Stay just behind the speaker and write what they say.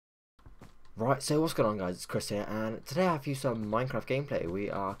Right, so what's going on, guys? It's Chris here, and today I have you some Minecraft gameplay. We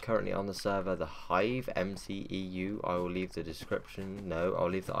are currently on the server The Hive MCEU. I will leave the description, no, I'll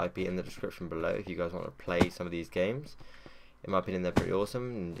leave the IP in the description below if you guys want to play some of these games. In my opinion, they're pretty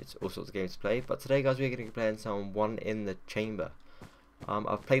awesome, and it's all sorts of games to play. But today, guys, we're going to be playing some One in the Chamber.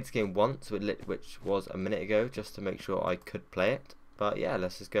 I've played this game once, which was a minute ago, just to make sure I could play it. But yeah,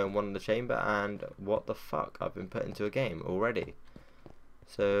 let's just go in One in the Chamber, and what the fuck, I've been put into a game already.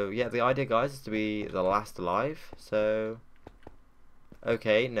 So yeah, the idea, guys, is to be the last alive. So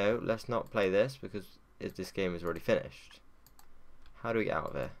okay, no, let's not play this because this game is already finished. How do we get out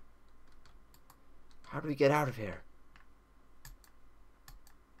of here? How do we get out of here?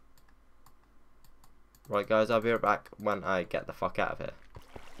 Right, guys, I'll be right back when I get the fuck out of here.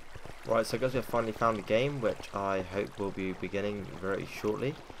 Right, so guys, we've finally found a game which I hope will be beginning very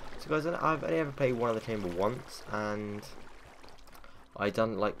shortly. So guys, I've only ever played One in the Chamber once, and I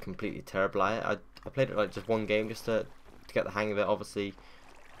done like completely terrible at it. I played it like just one game just to get the hang of it. Obviously,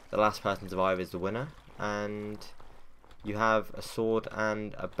 the last person to survive is the winner, and you have a sword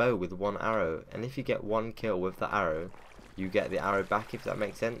and a bow with one arrow. And if you get one kill with the arrow, you get the arrow back. If that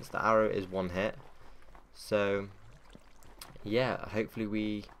makes sense, the arrow is one hit. So yeah, hopefully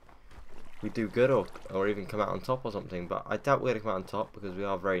we do good or even come out on top or something. But I doubt we're gonna come out on top because we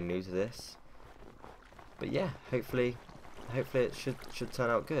are very new to this. But yeah, hopefully it should turn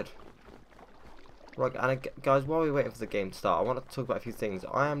out good. Right, and guys, while we're waiting for the game to start, I want to talk about a few things.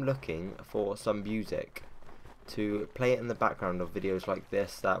 I am looking for some music to play it in the background of videos like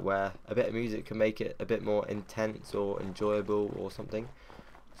this, where a bit of music can make it a bit more intense or enjoyable or something.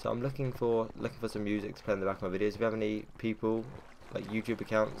 So I'm looking for some music to play in the back of my videos. If you have any people, like YouTube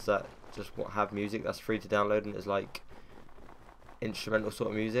accounts, that just have music that's free to download and is like instrumental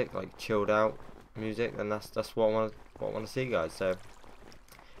sort of music, like chilled out music, then that's what I want to see, guys. So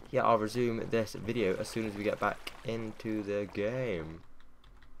yeah, I'll resume this video as soon as we get back into the game.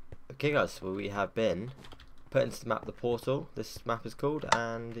 Okay, guys, so we have been put into the map, the portal, this map is called,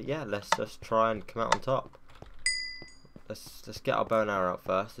 and yeah, let's just try and come out on top. Let's get our bow and arrow out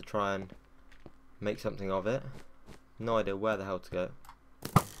first to try and make something of it. No idea where the hell to go.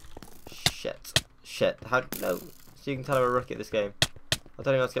 Shit, no, so you can tell I'm a rookie at this game. I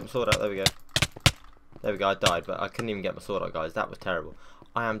don't even have to get my sword out. There we go. There we go, I died, but I couldn't even get my sword out, guys. That was terrible.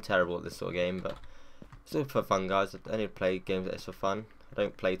 I am terrible at this sort of game, but it's all for fun, guys. I only play games like this for fun. I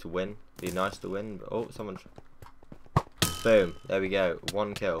don't play to win. It'd be nice to win, but oh, someone... Boom, there we go.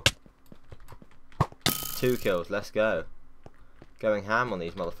 1 kill. 2 kills, let's go. Going ham on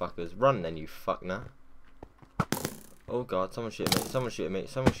these motherfuckers. Run then, you fucknut. Oh god, someone shooting me, someone shooting me,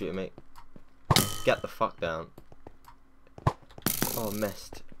 someone shooting me. Get the fuck down. Oh,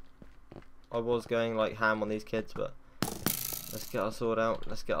 missed. I was going like ham on these kids, but let's get our sword out.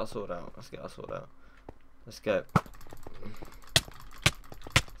 Let's get our sword out. Let's get our sword out. Let's go.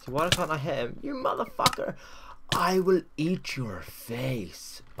 So why can't I hit him? You motherfucker! I will eat your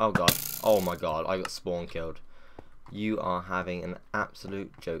face. Oh god. Oh my god. I got spawn killed. You are having an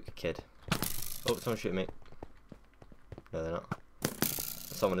absolute joke, kid. Oh, someone's shooting me. No, they're not.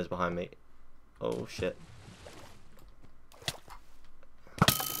 Someone is behind me. Oh shit.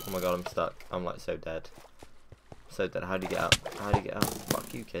 Oh my god, I'm stuck. I'm like so dead. So dead. How do you get out? How do you get out?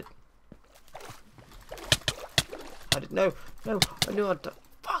 Fuck you, kid. No, I knew I'd die.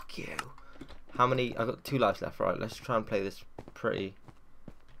 Fuck you. How many? I've got 2 lives left, right? Let's try and play this pretty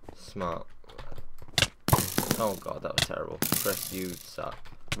smart. Oh god, that was terrible. Chris, you suck.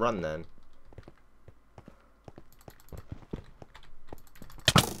 Run then.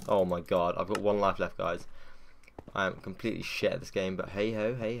 Oh my god, I've got 1 life left, guys. I am completely shit at this game, but hey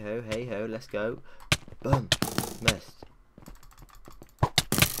ho, hey ho, hey ho, let's go. Boom. Missed.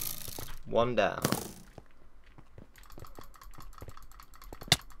 1 down.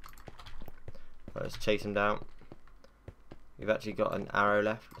 Right, let's chase him down. We've actually got an arrow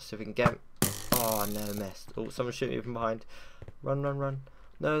left. Let's see if we can get him. Oh no, missed. Oh, someone's shooting me from behind. Run, run, run.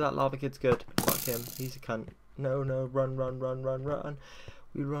 No, that lava kid's good. Fuck him. He's a cunt. No, no, run, run, run, run, run.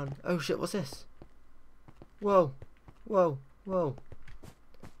 We run. Oh shit, what's this? Whoa, whoa, whoa.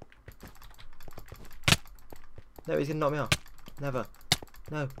 No, he's gonna knock me off. Never.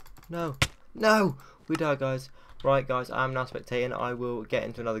 No, no, no. We died, guys. Right, guys, I'm now spectating. I will get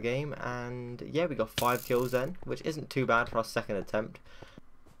into another game, and yeah, we got 5 kills then, which isn't too bad for our second attempt.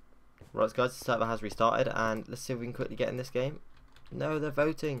 Right, guys, the server has restarted, and let's see if we can quickly get in this game. No, they're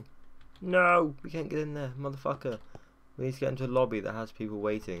voting. No, we can't get in there, motherfucker. We need to get into a lobby that has people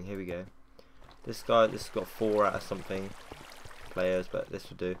waiting. Here we go. This has got 4 out of something players, but this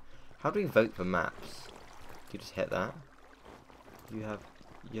will do. How do we vote for maps? Do you just hit that? You have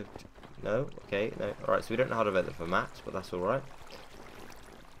You have to, no? Okay, no. Alright, so we don't know how to vote them for max, but that's alright.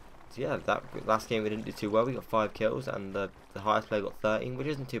 So yeah, that last game we didn't do too well. We got 5 kills, and the highest player got 13, which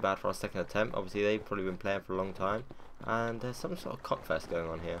isn't too bad for our second attempt. Obviously, they've probably been playing for a long time, and there's some sort of cockfest going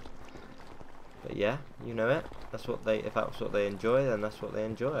on here. But yeah, you know it. That's what they. If that's what they enjoy, then that's what they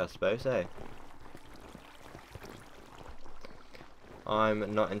enjoy, I suppose. Eh?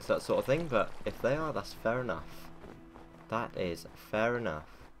 I'm not into that sort of thing, but if they are, that's fair enough. That is fair enough.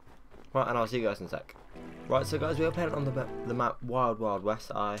 Right, and I'll see you guys in a sec. Right, so guys, we are playing on the map Wild Wild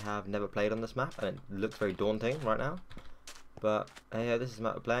West. I have never played on this map, and it looks very daunting right now. But hey, this is the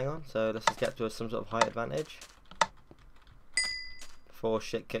map we're playing on, so let's just get to some sort of height advantage before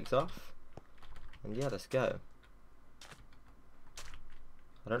shit kicks off. And yeah, let's go.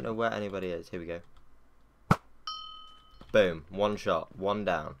 I don't know where anybody is. Here we go. Boom. One shot. One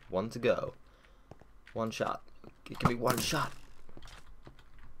down. One to go. One shot. It can be one shot.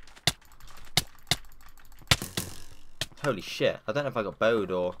 Holy shit. I don't know if I got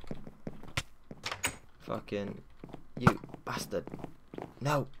bowed or... Fucking... You bastard.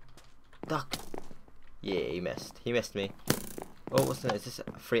 No. Duck. Yeah, he missed. He missed me. Oh, what's that? Is this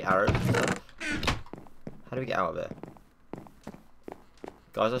 3 arrows and stuff? How do we get out of it?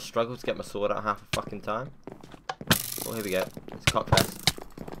 Guys, I struggle to get my sword out half the fucking time. Oh, here we go. It's Cockfest.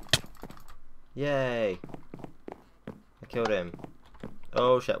 Yay. I killed him.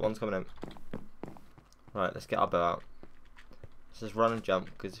 Oh shit, one's coming in. Right, let's get our bow out. Let's just run and jump,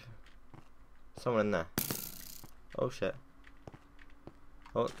 because someone in there. Oh shit.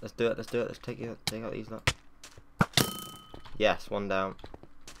 Oh, let's do it, let's do it. Let's take out these lot. Yes, one down.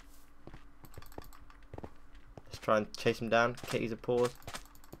 Let's try and chase him down. Kitties are paused.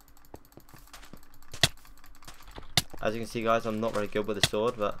 As you can see, guys, I'm not very good with the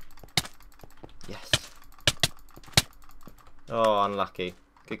sword, but yes. Oh, unlucky.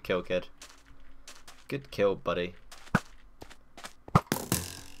 Good kill, kid. Good kill, buddy.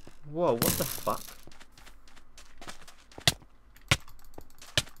 Whoa, what the fuck?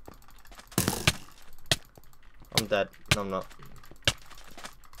 I'm dead. No, I'm not.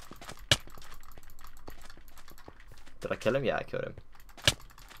 Did I kill him? Yeah, I killed him.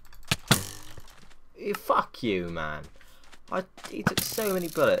 Fuck you, man. He took so many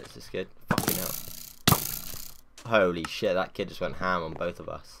bullets, this kid. Fucking hell. Holy shit, that kid just went ham on both of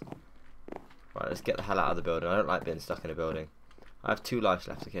us. Right, let's get the hell out of the building. I don't like being stuck in a building. I have 2 lives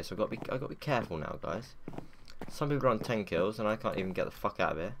left, okay, so I've got to be careful now, guys. Some people are on 10 kills, and I can't even get the fuck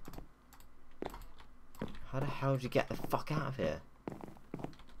out of here. How the hell did you get the fuck out of here?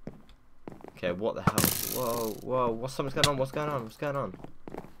 Okay, what the hell? Whoa, whoa, what's going on? What's going on? What's going on?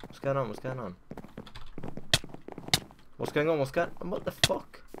 What's going on? What's going on? What's going on? What's going on? What the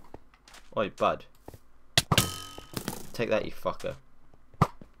fuck? Oi, bud. Take that, you fucker.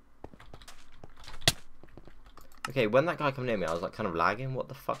 Okay, when that guy came near me, I was like kind of lagging. What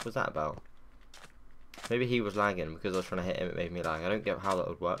the fuck was that about? Maybe he was lagging because I was trying to hit him. It made me lag. I don't get how that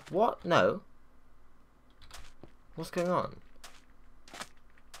would work. What? No. What's going on?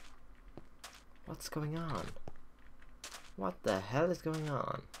 What's going on? What the hell is going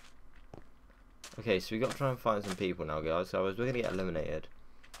on? Okay, so we got to try and find some people now, guys. So we're going to get eliminated.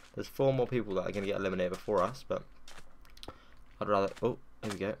 There's 4 more people that are going to get eliminated before us, but I'd rather... Oh,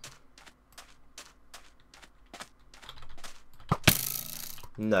 here we go.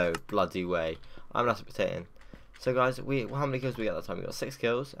 No bloody way. I'm not spectating. So guys, how many kills did we get that time? We got 6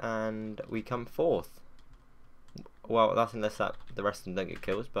 kills and we come 4th. Well, that's unless the rest of them don't get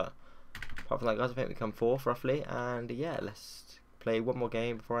kills, but apart from that, guys, I think we come 4th roughly. And yeah, let's play one more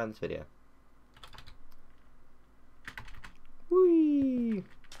game before I end this video. Whee!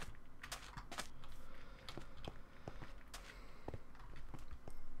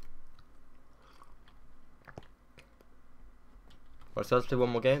 Right, so let's play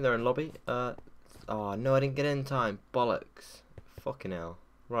one more game. They're in lobby. Oh no, I didn't get in time. Bollocks. Fucking hell.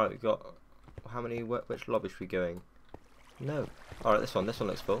 Right, we got how many? Which lobby should we go in? No. All right, this one. This one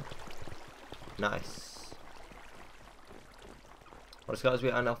looks full. Nice. Right, so guys,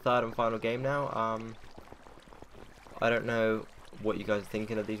 we are in our 3rd and final game now. I don't know what you guys are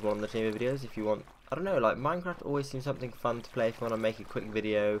thinking of these one on the team videos. If you want, I don't know, like Minecraft always seems something fun to play if you want to make a quick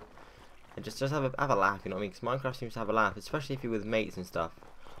video. And just have a laugh, you know what I mean? Because Minecraft seems to have a laugh, especially if you're with mates and stuff.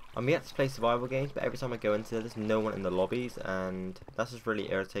 I'm yet to play survival games, but every time I go into there's no one in the lobbies, and that's just really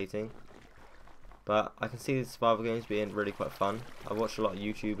irritating. But I can see the survival games being really quite fun. I've watched a lot of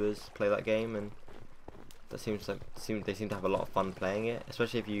YouTubers play that game, and that they seem to have a lot of fun playing it.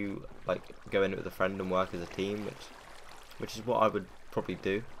 Especially if you like go in with a friend and work as a team, which is what I would probably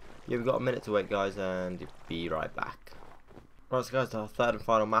do. Yeah, we've got a minute to wait, guys, and be right back. Right, so guys, our third and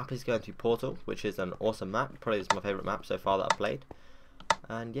final map is going to Portal, which is an awesome map. Probably is my favourite map so far that I've played.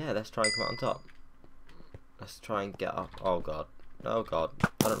 And yeah, let's try and come out on top. Let's try and get up. Oh god. Oh god.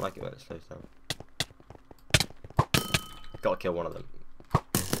 I don't like it when it slows down. Gotta kill one of them.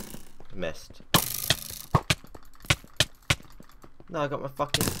 Missed. No, I got my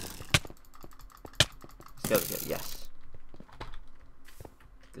fucking... Let's go, let's go. Yes.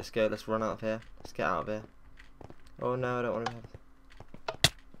 Let's go, let's run out of here. Let's get out of here. Oh no, I don't want to have...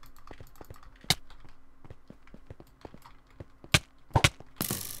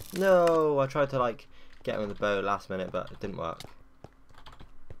 No, I tried to like get him with the bow last minute, but it didn't work.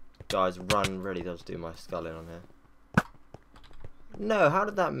 Guys, run really does do my skull in on here. No, how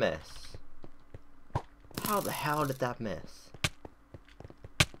did that miss? How the hell did that miss?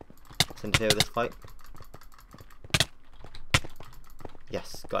 Let's interfere with this fight.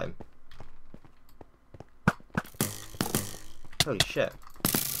 Yes, got him. Holy shit.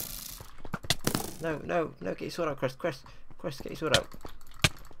 No, no, no, get your sword out, Chris. Chris, get your sword out.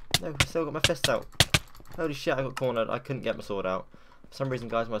 No, I still got my fist out. Holy shit, I got cornered. I couldn't get my sword out. For some reason,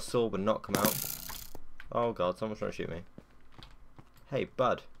 guys, my sword would not come out. Oh god, someone's trying to shoot me. Hey,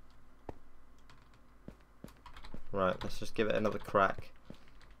 bud. Right, let's just give it another crack.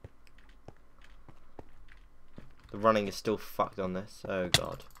 The running is still fucked on this. Oh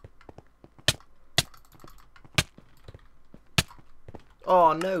god.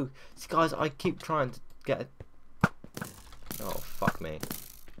 Oh no! See, guys, I keep trying to get a... Oh, fuck me.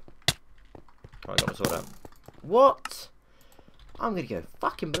 Right, I got my sword out. What? I'm gonna go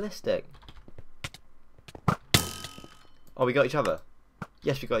fucking ballistic. Oh, we got each other.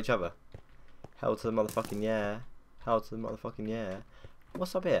 Yes, we got each other. Hell to the motherfucking yeah. Hell to the motherfucking yeah.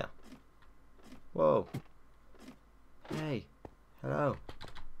 What's up here? Whoa. Hey. Hello.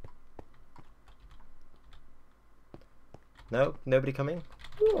 No? Nobody coming?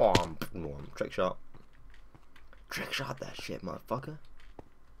 Trick shot. Trick shot that shit, motherfucker.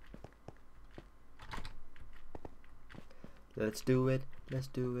 Let's do it. Let's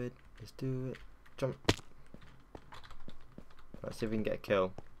do it. Let's do it. Jump. Let's see if we can get a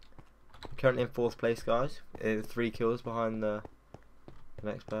kill. I'm currently in 4th place, guys. 3 kills behind the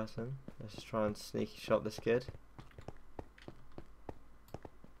next person. Let's just try and sneaky shot this kid.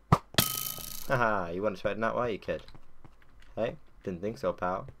 Haha, you weren't expecting that, were you, kid? Hey, didn't think so,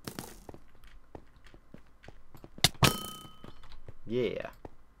 pal. Yeah.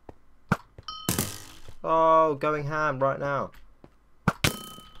 Oh, going ham right now.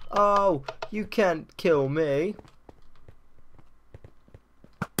 Oh, you can't kill me.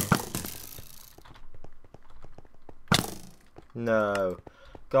 No.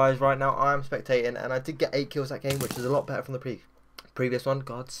 Guys, right now I'm spectating and I did get 8 kills that game, which is a lot better from the previous one.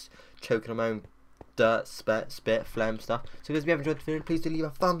 God's choking on my own dirt, spit, phlegm stuff. So guys, if you have enjoyed the video, please do leave a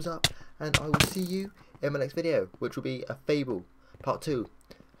thumbs up and I will see you in my next video, which will be a Fable Part 2.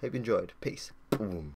 Hope you enjoyed. Peace. Boom.